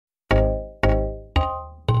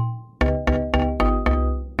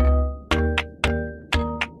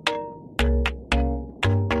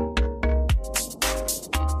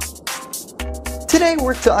Today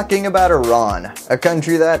we're talking about Iran, a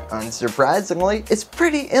country that, unsurprisingly, is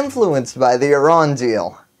pretty influenced by the Iran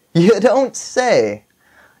deal. You don't say.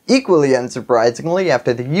 Equally unsurprisingly,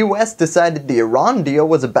 after the US decided the Iran deal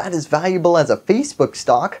was about as valuable as a Facebook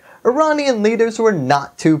stock, Iranian leaders were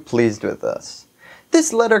not too pleased with this.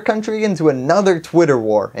 This led our country into another Twitter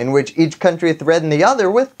war, in which each country threatened the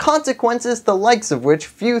other with consequences the likes of which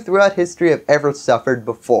few throughout history have ever suffered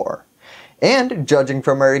before. And, judging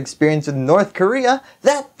from our experience with North Korea,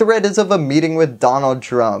 that threat is of a meeting with Donald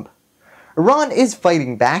Trump. Iran is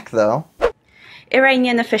fighting back though.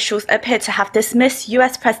 Iranian officials appear to have dismissed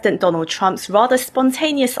US President Donald Trump's rather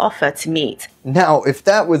spontaneous offer to meet. Now, if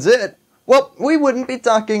that was it, well, we wouldn't be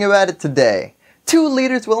talking about it today. Two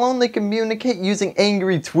leaders will only communicate using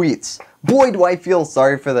angry tweets. Boy, do I feel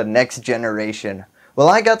sorry for the next generation. Well,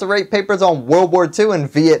 I got to write papers on World War II and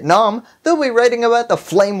Vietnam, they'll be writing about the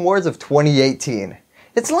flame wars of 2018.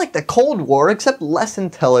 It's like the Cold War, except less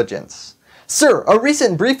intelligence. Sir, a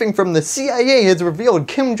recent briefing from the CIA has revealed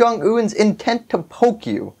Kim Jong-un's intent to poke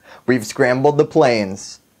you. We've scrambled the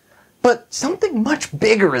planes. But something much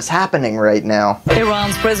bigger is happening right now.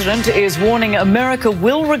 Iran's president is warning America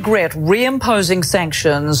will regret reimposing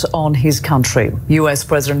sanctions on his country. US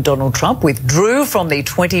President Donald Trump withdrew from the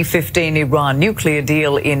 2015 Iran nuclear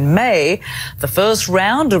deal in May. The first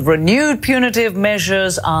round of renewed punitive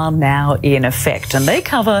measures are now in effect, and they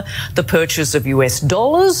cover the purchase of US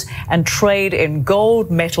dollars and trade in gold,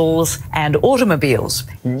 metals, and automobiles.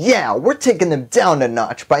 Yeah, we're taking them down a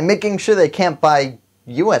notch by making sure they can't buy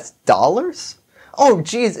US dollars? Oh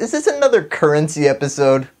geez, is this another currency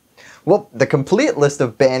episode? Well, the complete list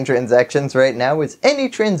of banned transactions right now is any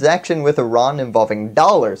transaction with Iran involving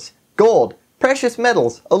dollars, gold, precious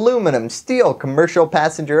metals, aluminum, steel, commercial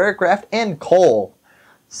passenger aircraft, and coal.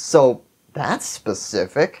 So that's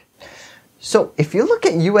specific. So if you look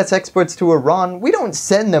at US exports to Iran, we don't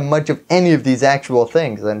send them much of any of these actual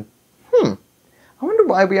things, and I wonder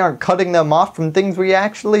why we aren't cutting them off from things we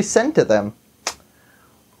actually send to them.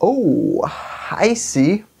 Oh, I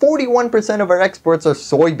see. 41% of our exports are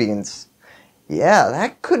soybeans. Yeah,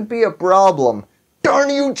 that could be a problem. Darn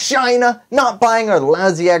you, China, not buying our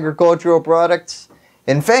lousy agricultural products.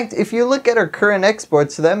 In fact, if you look at our current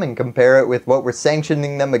exports to them and compare it with what we're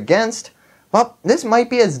sanctioning them against, well, this might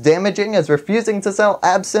be as damaging as refusing to sell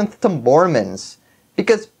absinthe to Mormons.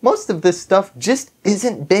 Because most of this stuff just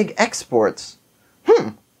isn't big exports.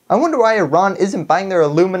 I wonder why Iran isn't buying their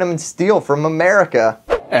aluminum and steel from America.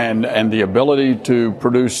 And the ability to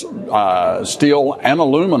produce steel and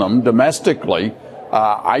aluminum domestically,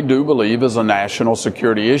 I do believe is a national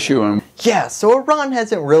security issue. Yeah, so Iran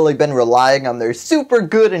hasn't really been relying on their super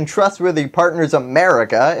good and trustworthy partners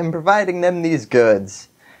America in providing them these goods.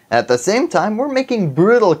 At the same time, we're making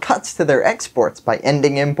brutal cuts to their exports by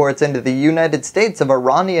ending imports into the United States of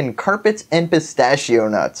Iranian carpets and pistachio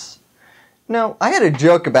nuts. Now, I had a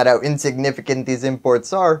joke about how insignificant these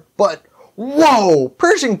imports are, but whoa!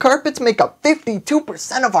 Persian carpets make up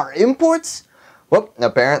 52% of our imports? Well,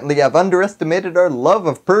 apparently I've underestimated our love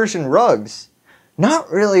of Persian rugs.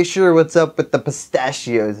 Not really sure what's up with the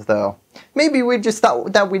pistachios though. Maybe we just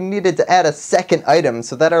thought that we needed to add a second item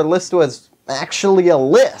so that our list was actually a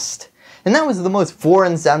list. And that was the most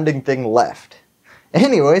foreign sounding thing left.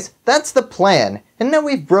 Anyways, that's the plan, and now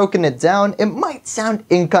we've broken it down, it might sound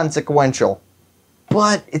inconsequential.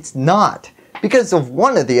 But it's not, because of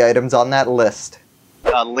one of the items on that list.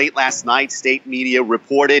 Late last night, state media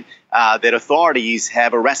reported that authorities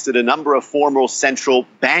have arrested a number of former central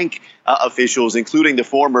bank officials, including the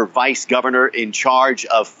former vice governor in charge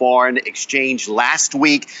of foreign exchange. Last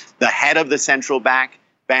week, the head of the central bank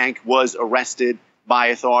was arrested by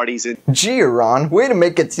authorities. Gee, Iran, way to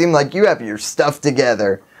make it seem like you have your stuff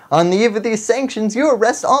together. On the eve of these sanctions, you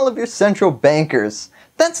arrest all of your central bankers.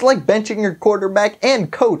 That's like benching your quarterback and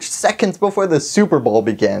coach seconds before the Super Bowl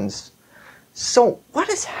begins. So, what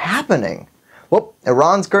is happening? Well,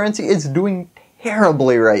 Iran's currency is doing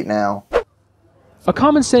terribly right now. A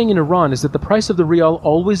common saying in Iran is that the price of the Riel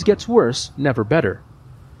always gets worse, never better.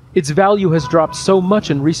 Its value has dropped so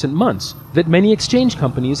much in recent months that many exchange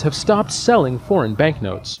companies have stopped selling foreign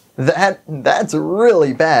banknotes. That's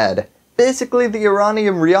really bad. Basically, the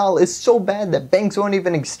Iranian Riel is so bad that banks won't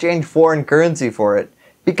even exchange foreign currency for it,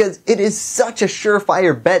 because it is such a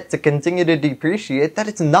surefire bet to continue to depreciate that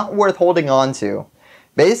it's not worth holding on to.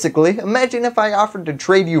 Basically, imagine if I offered to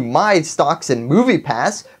trade you my stocks in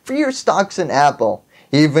MoviePass for your stocks in Apple.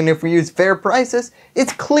 Even if we use fair prices,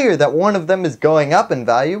 it's clear that one of them is going up in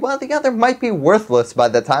value while the other might be worthless by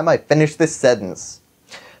the time I finish this sentence.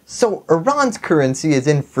 So Iran's currency is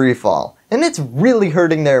in freefall, and it's really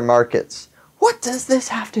hurting their markets. What does this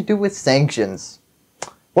have to do with sanctions?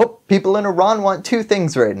 Well, people in Iran want two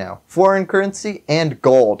things right now: foreign currency and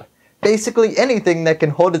gold. Basically anything that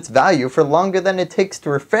can hold its value for longer than it takes to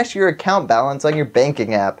refresh your account balance on your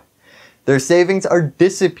banking app. Their savings are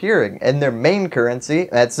disappearing, and their main currency,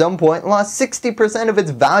 at some point, lost 60% of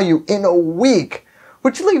its value in a week,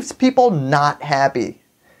 which leaves people not happy.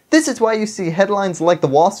 This is why you see headlines like the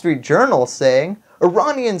Wall Street Journal saying,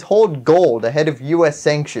 "Iranians hold gold ahead of US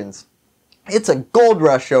sanctions." It's a gold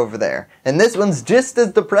rush over there, and this one's just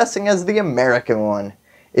as depressing as the American one.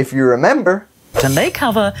 If you remember, and they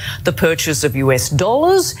cover the purchase of US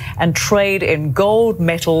dollars and trade in gold,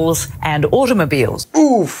 metals and automobiles.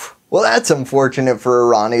 Oof! Well, that's unfortunate for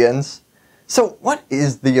Iranians. So what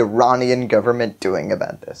is the Iranian government doing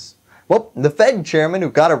about this? Well, the Fed chairman who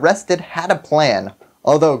got arrested had a plan.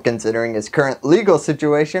 Although, considering his current legal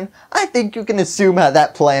situation, I think you can assume how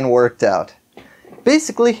that plan worked out.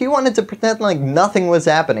 Basically, he wanted to pretend like nothing was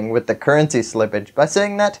happening with the currency slippage by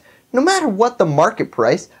saying that no matter what the market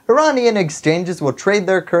price, Iranian exchanges will trade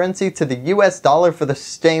their currency to the US dollar for the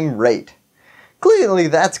same rate. Clearly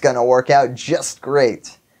that's gonna work out just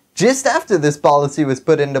great. Just after this policy was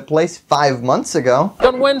put into place 5 months ago,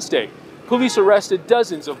 On Wednesday, police arrested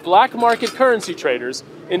dozens of black market currency traders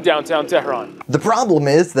in downtown Tehran. the problem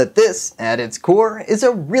is that this, at its core, is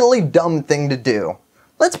a really dumb thing to do.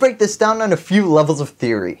 Let's break this down on a few levels of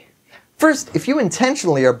theory. First, if you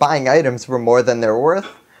intentionally are buying items for more than they're worth,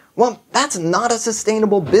 well, that's not a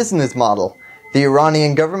sustainable business model. The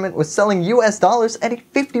Iranian government was selling US dollars at a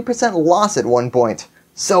 50% loss at one point,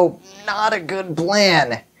 so not a good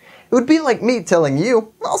plan. It would be like me telling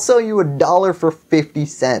you, I'll sell you $1 for 50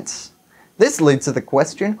 cents. This leads to the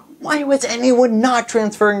question, why was anyone not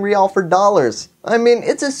transferring Riel for dollars? I mean,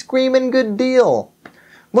 it's a screaming good deal.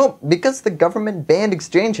 Well, because the government banned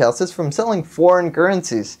exchange houses from selling foreign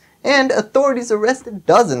currencies, and authorities arrested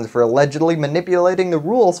dozens for allegedly manipulating the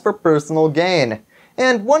rules for personal gain.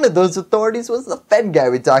 And one of those authorities was the Fed guy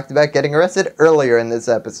we talked about getting arrested earlier in this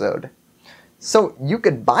episode. So you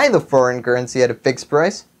could buy the foreign currency at a fixed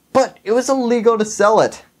price, but it was illegal to sell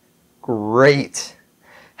it. Great.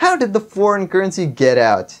 How did the foreign currency get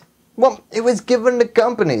out? Well, it was given to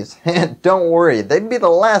companies, and don't worry, they'd be the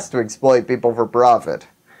last to exploit people for profit.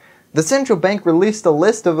 The central bank released a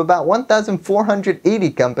list of about 1,480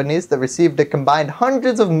 companies that received a combined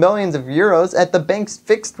hundreds of millions of euros at the bank's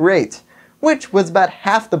fixed rate, which was about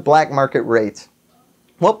half the black market rate.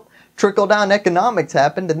 Well, trickle-down economics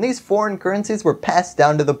happened and these foreign currencies were passed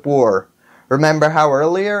down to the poor. Remember how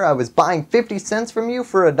earlier I was buying 50 cents from you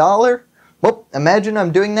for $1? Well, imagine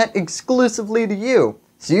I'm doing that exclusively to you.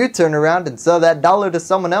 So you turn around and sell that dollar to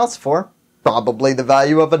someone else for probably the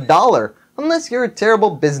value of $1. Unless you're a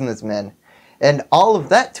terrible businessman. And all of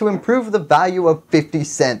that to improve the value of 50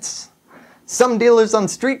 cents. Some dealers on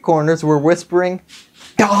street corners were whispering,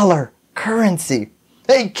 "Dollar, currency.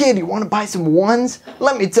 Hey kid, you want to buy some ones?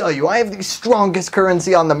 Let me tell you, I have the strongest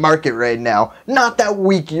currency on the market right now. Not that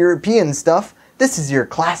weak European stuff. This is your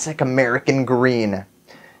classic American green."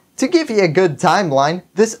 To give you a good timeline,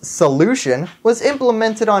 this solution was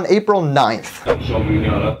implemented on April 9th.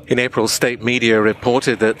 In April, state media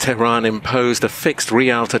reported that Tehran imposed a fixed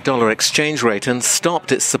Riel to dollar exchange rate and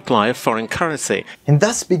stopped its supply of foreign currency. And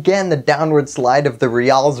thus began the downward slide of the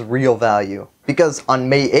Rial's real value. Because on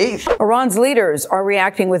May 8th, Iran's leaders are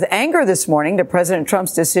reacting with anger this morning to President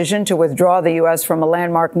Trump's decision to withdraw the U.S. from a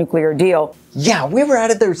landmark nuclear deal. Yeah, we were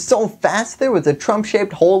out of there so fast there was a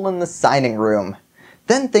Trump-shaped hole in the signing room.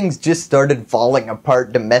 Then things just started falling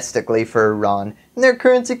apart domestically for Iran, and their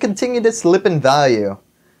currency continued to slip in value.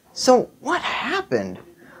 So what happened?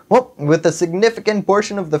 Well, with a significant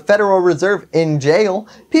portion of the Federal Reserve in jail,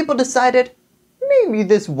 people decided maybe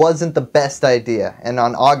this wasn't the best idea, and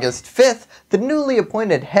on August 5th, the newly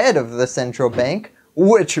appointed head of the central bank,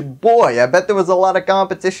 which boy, I bet there was a lot of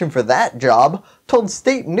competition for that job, told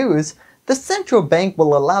State News, the central bank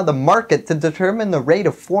will allow the market to determine the rate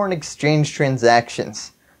of foreign exchange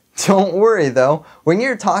transactions. Don't worry though, when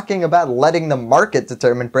you're talking about letting the market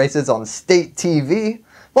determine prices on state TV,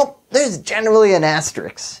 well, there's generally an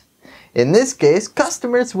asterisk. In this case,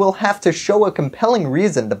 customers will have to show a compelling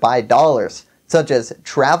reason to buy dollars, such as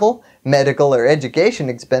travel, medical or education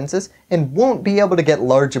expenses, and won't be able to get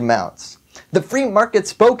large amounts. The free market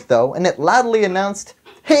spoke though, and it loudly announced,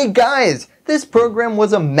 "Hey guys, this program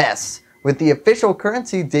was a mess," with the official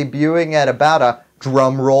currency debuting at about a,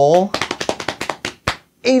 drum roll,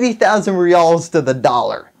 80,000 Rials to the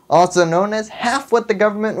dollar, also known as half what the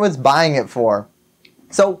government was buying it for.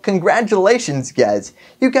 So congratulations guys,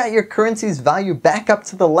 you got your currency's value back up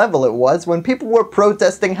to the level it was when people were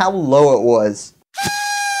protesting how low it was.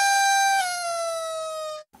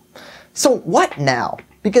 So what now?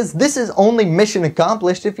 Because this is only mission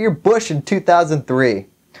accomplished if you're Bush in 2003.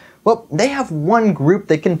 Well, they have one group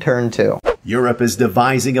they can turn to. Europe is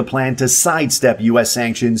devising a plan to sidestep U.S.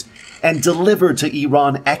 sanctions and deliver to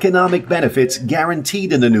Iran economic benefits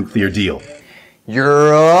guaranteed in the nuclear deal.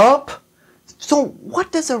 Europe? So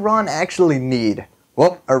what does Iran actually need?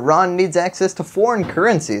 Well, Iran needs access to foreign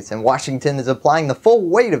currencies, and Washington is applying the full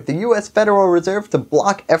weight of the U.S. Federal Reserve to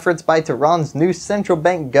block efforts by Tehran's new central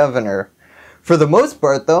bank governor. For the most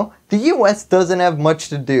part though, the US doesn't have much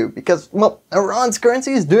to do because, well, Iran's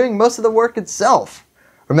currency is doing most of the work itself.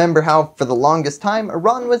 Remember how, for the longest time,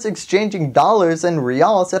 Iran was exchanging dollars and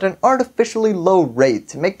rials at an artificially low rate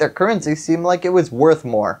to make their currency seem like it was worth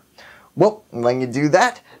more. Well, when you do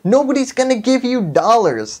that, nobody's gonna give you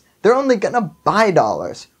dollars. They're only gonna buy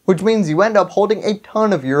dollars, which means you end up holding a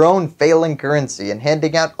ton of your own failing currency and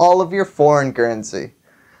handing out all of your foreign currency.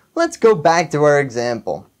 Let's go back to our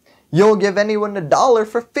example. You'll give anyone $1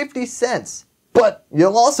 for 50 cents, but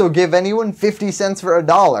you'll also give anyone 50 cents for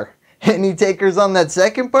 $1. Any takers on that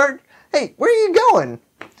second part? Hey, where are you going?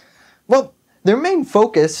 Well, their main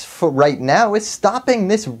focus for right now is stopping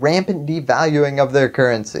this rampant devaluing of their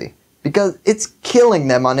currency, because it's killing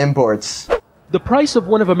them on imports. The price of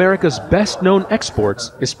one of America's best-known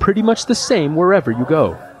exports is pretty much the same wherever you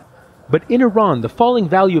go. But in Iran, the falling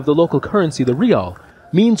value of the local currency, the rial,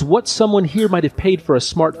 means what someone here might have paid for a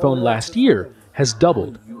smartphone last year has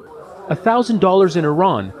doubled. $1,000 in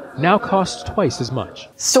Iran now costs twice as much.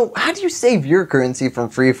 So how do you save your currency from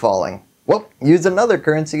free falling? Well, use another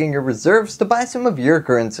currency in your reserves to buy some of your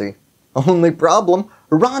currency. Only problem,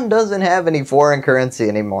 Iran doesn't have any foreign currency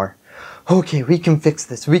anymore. Okay, we can fix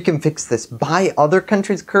this. Buy other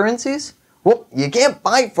countries' currencies? Well, you can't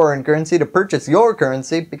buy foreign currency to purchase your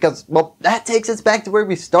currency because, well, that takes us back to where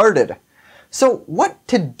we started. So what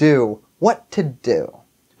to do?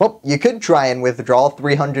 Well, you could try and withdraw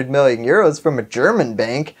 300 million euros from a German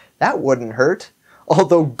bank. That wouldn't hurt.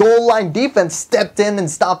 Although goal line defense stepped in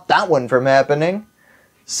and stopped that one from happening.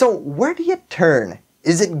 So where do you turn?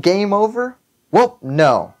 Is it game over? Well,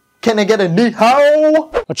 no. Can I get a ni hao?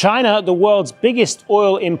 Well, China, the world's biggest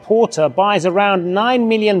oil importer, buys around 9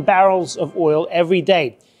 million barrels of oil every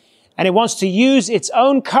day. And it wants to use its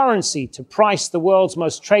own currency to price the world's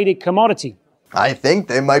most traded commodity. I think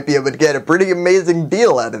they might be able to get a pretty amazing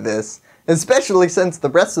deal out of this, especially since the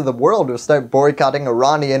rest of the world will start boycotting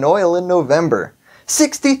Iranian oil in November.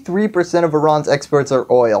 63% of Iran's exports are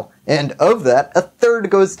oil, and of that, a third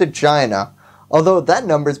goes to China, although that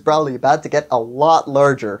number is probably about to get a lot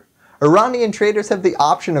larger. Iranian traders have the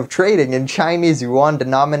option of trading in Chinese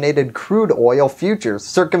yuan-denominated crude oil futures,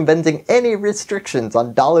 circumventing any restrictions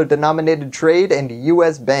on dollar-denominated trade and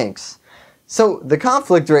US banks. So the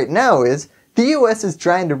conflict right now is, the US is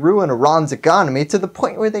trying to ruin Iran's economy to the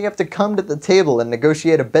point where they have to come to the table and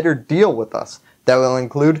negotiate a better deal with us. That will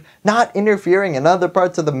include not interfering in other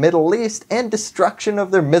parts of the Middle East and destruction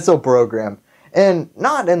of their missile program. And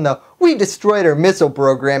not in the "we destroyed our missile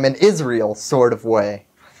program in Israel" sort of way.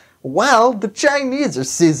 While the Chinese are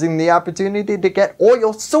seizing the opportunity to get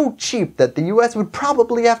oil so cheap that the US would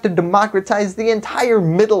probably have to democratize the entire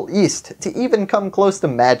Middle East to even come close to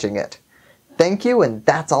matching it. Thank you, and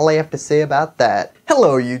that's all I have to say about that.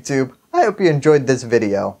 Hello YouTube, I hope you enjoyed this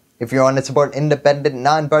video. If you want to support independent,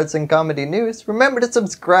 non-partisan comedy news, remember to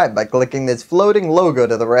subscribe by clicking this floating logo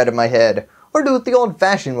to the right of my head, or do it the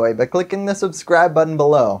old-fashioned way by clicking the subscribe button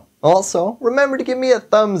below. Also, remember to give me a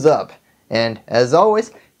thumbs up. And, as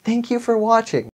always, thank you for watching.